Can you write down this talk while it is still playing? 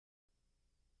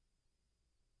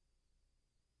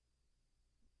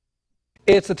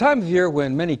It's the time of year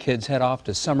when many kids head off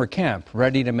to summer camp,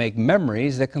 ready to make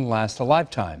memories that can last a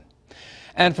lifetime.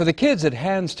 And for the kids at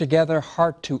Hands Together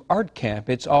Heart to Art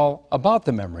Camp, it's all about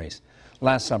the memories.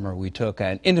 Last summer, we took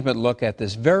an intimate look at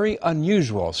this very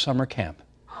unusual summer camp.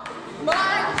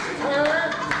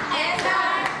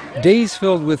 Days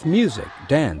filled with music,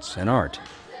 dance, and art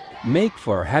make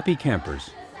for happy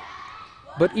campers.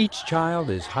 But each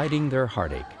child is hiding their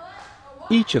heartache.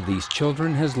 Each of these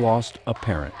children has lost a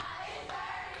parent.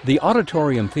 The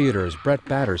Auditorium Theater's Brett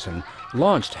Batterson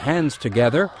launched Hands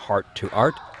Together Heart to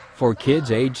Art for kids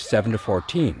aged 7 to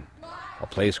 14, a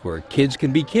place where kids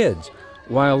can be kids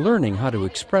while learning how to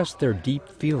express their deep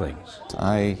feelings.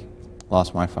 I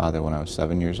lost my father when I was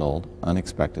 7 years old,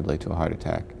 unexpectedly to a heart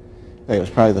attack. It was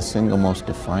probably the single most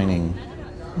defining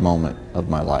moment of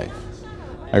my life.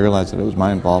 I realized that it was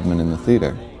my involvement in the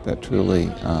theater that truly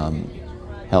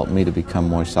helped me to become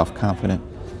more self-confident.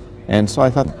 And so I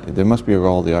thought there must be a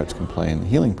role the arts can play in the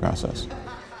healing process.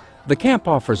 The camp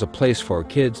offers a place for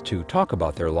kids to talk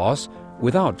about their loss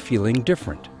without feeling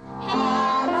different.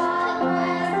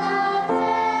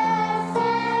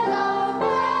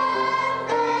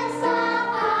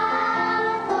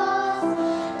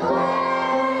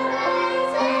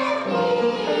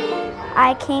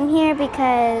 I came here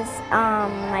because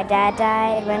my dad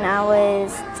died when I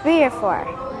was 3 or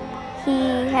 4.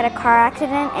 He had a car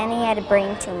accident and he had a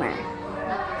brain tumor.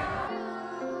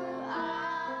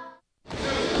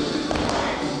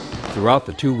 Throughout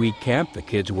the 2-week camp, the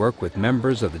kids work with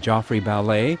members of the Joffrey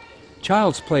Ballet,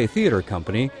 Child's Play Theater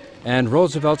Company, and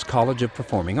Roosevelt's College of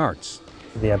Performing Arts.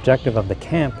 The objective of the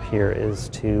camp here is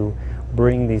to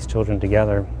bring these children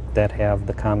together that have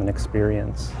the common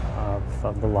experience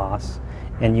of the loss,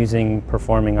 and using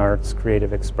performing arts,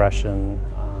 creative expression,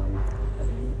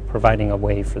 providing a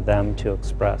way for them to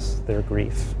express their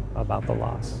grief about the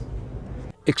loss.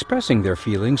 Expressing their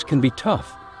feelings can be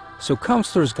tough, so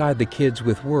counselors guide the kids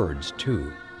with words,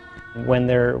 too. When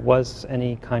there was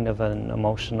any kind of an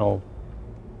emotional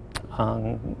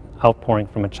outpouring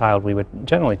from a child, we would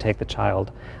generally take the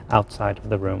child outside of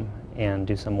the room and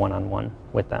do some one-on-one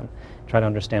with them. Try to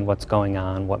understand what's going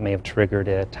on, what may have triggered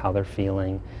it, how they're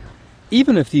feeling.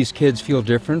 Even if these kids feel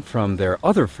different from their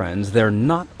other friends, they're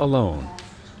not alone.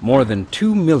 More than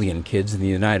 2 million kids in the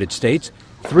United States,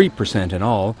 3% in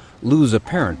all, lose a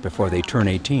parent before they turn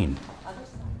 18.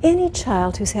 Any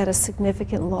child who's had a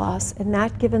significant loss and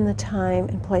not given the time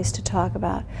and place to talk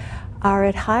about are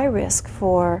at high risk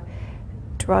for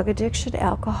drug addiction,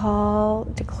 alcohol,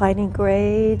 declining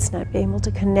grades, not being able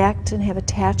to connect and have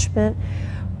attachment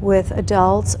with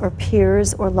adults or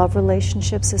peers or love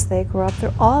relationships as they grow up.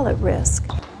 They're all at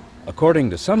risk. According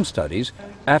to some studies,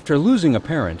 after losing a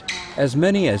parent, as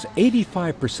many as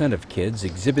 85% of kids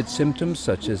exhibit symptoms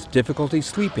such as difficulty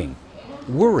sleeping,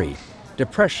 worry,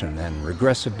 depression, and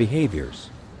regressive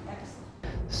behaviors.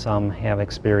 Some have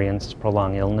experienced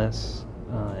prolonged illness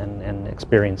and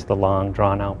experienced the long,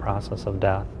 drawn-out process of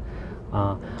death.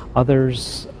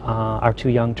 Others are too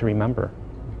young to remember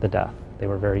the death. They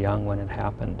were very young when it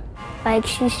happened. Like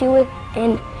she was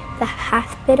in the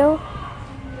hospital,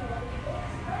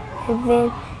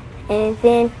 and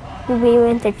then we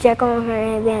went to check on her,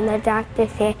 and then the doctor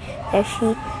said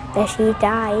that she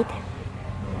died.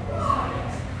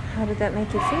 How did that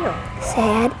make you feel?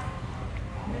 Sad.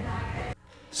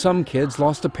 Some kids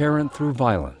lost a parent through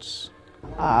violence.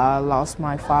 I lost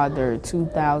my father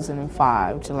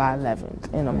 2005, July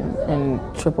 11th,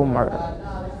 in triple murder.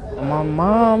 And my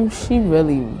mom, she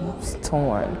really was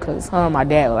torn because her and my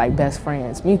dad were like best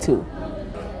friends. Me too.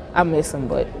 I miss him,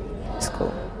 but it's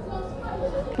cool.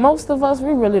 Most of us,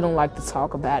 we really don't like to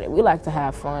talk about it. We like to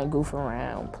have fun, goof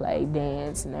around, play,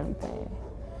 dance, and everything.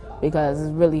 Because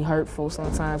it's really hurtful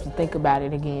sometimes to think about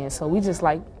it again. So we just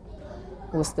like,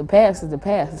 what's the past is the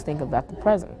past. Let's think about the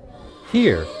present.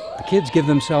 Here, the kids give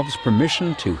themselves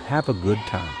permission to have a good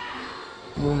time.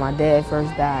 When my dad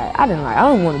first died, I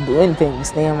don't want to do anything but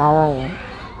stay in my room.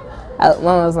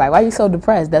 Mom was like, why you so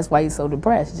depressed? That's why you so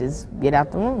depressed. Just get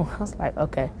out the room. I was like,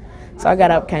 okay. So I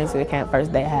got up, came to the camp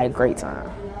first day, I had a great time.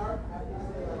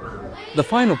 The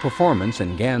final performance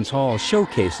in Gans Hall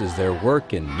showcases their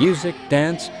work in music,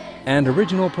 dance, and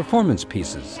original performance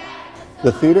pieces.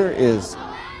 The theater is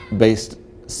based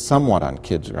somewhat on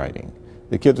kids' writing.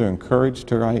 The kids are encouraged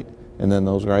to write, and then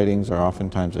those writings are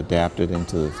oftentimes adapted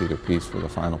into the theater piece for the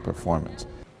final performance.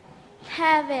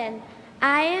 Heaven.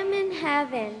 I am in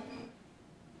heaven.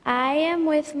 I am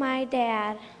with my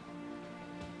dad.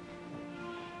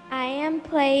 I am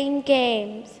playing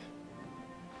games.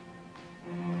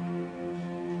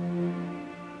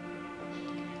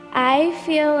 I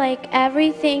feel like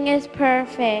everything is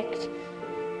perfect.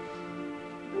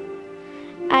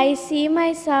 I see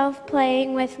myself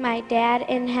playing with my dad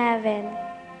in heaven.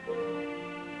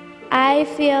 I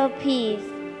feel peace.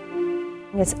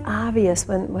 It's obvious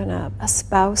when a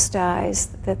spouse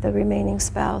dies that the remaining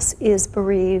spouse is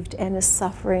bereaved and is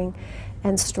suffering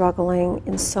and struggling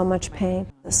in so much pain.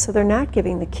 So they're not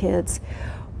giving the kids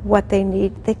what they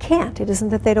need. They can't. It isn't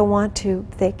that they don't want to,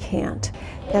 they can't.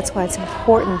 That's why it's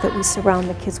important that we surround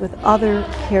the kids with other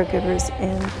caregivers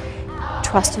and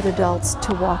trusted adults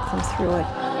to walk them through it.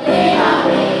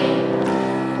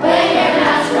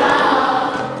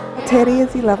 Teddy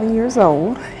is 11 years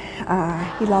old.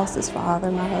 He lost his father,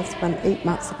 my husband, 8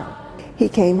 months ago. He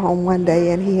came home one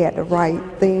day and he had to write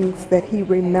things that he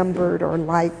remembered or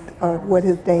liked or what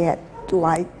his dad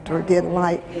liked or didn't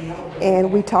like,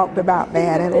 and we talked about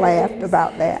that and laughed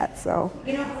about that. So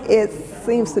it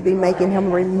seems to be making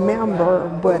him remember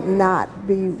but not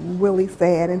be really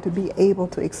sad and to be able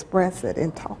to express it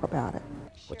and talk about it.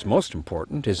 What's most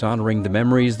important is honoring the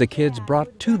memories the kids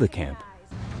brought to the camp.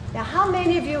 Now, how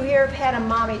many of you here have had a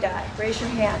mommy die? Raise your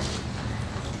hand.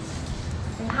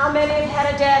 And how many have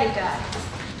had a daddy die?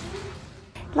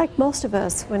 Like most of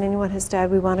us, when anyone has died,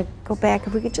 we want to go back.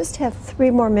 If we could just have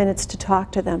 3 more minutes to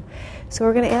talk to them. So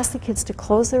we're going to ask the kids to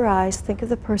close their eyes, think of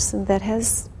the person that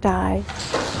has died.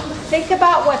 Think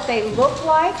about what they look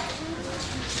like.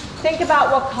 Think about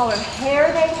what color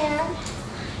hair they had.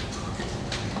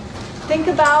 Think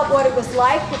about what it was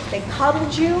like if they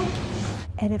cuddled you.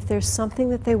 And if there's something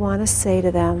that they want to say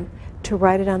to them, to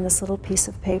write it on this little piece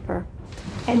of paper.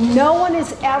 And no one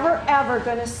is ever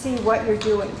going to see what you're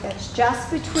doing. It's just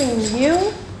between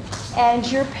you and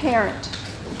your parent.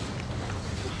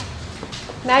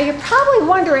 Now you're probably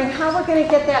wondering how we're going to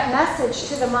get that message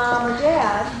to the mom or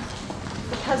dad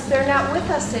because they're not with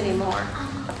us anymore.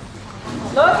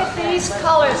 Look at these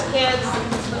colors, kids.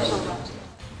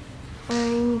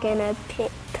 I'm gonna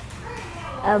pick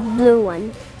a blue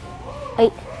one.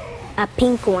 Wait, a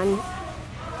pink one.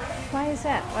 Why is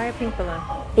that? Why a pink balloon?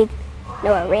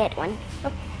 No, a red one.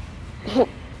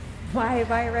 Why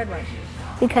a red one?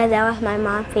 Because that was my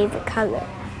mom's favorite color.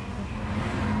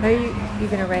 Are you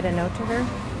gonna write a note to her?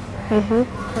 Mm-hmm.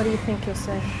 What do you think you'll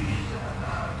say?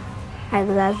 I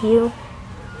love you.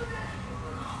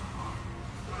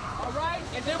 All right,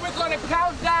 and then we're gonna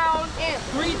count down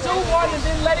 3, 2, 1, and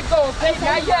then let it go. Okay,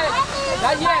 not yet.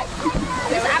 Not yet.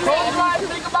 Close your eyes,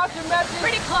 think about your message.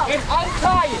 Pretty close. And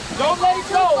untie it. Don't let it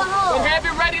go, but have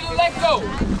it ready to let go.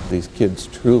 These kids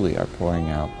truly are pouring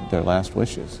out their last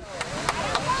wishes.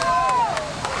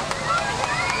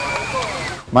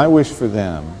 My wish for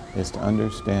them is to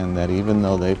understand that even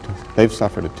though they've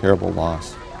suffered a terrible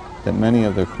loss that many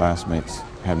of their classmates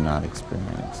have not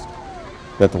experienced,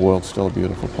 that the world's still a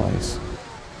beautiful place.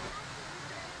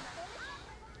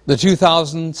 The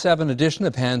 2007 edition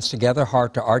of Hands Together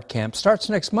Heart to Art Camp starts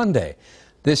next Monday.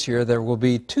 This year there will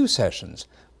be 2 sessions.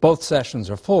 Both sessions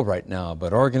are full right now,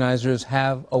 but organizers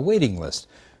have a waiting list.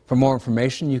 For more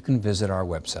information, you can visit our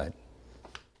website.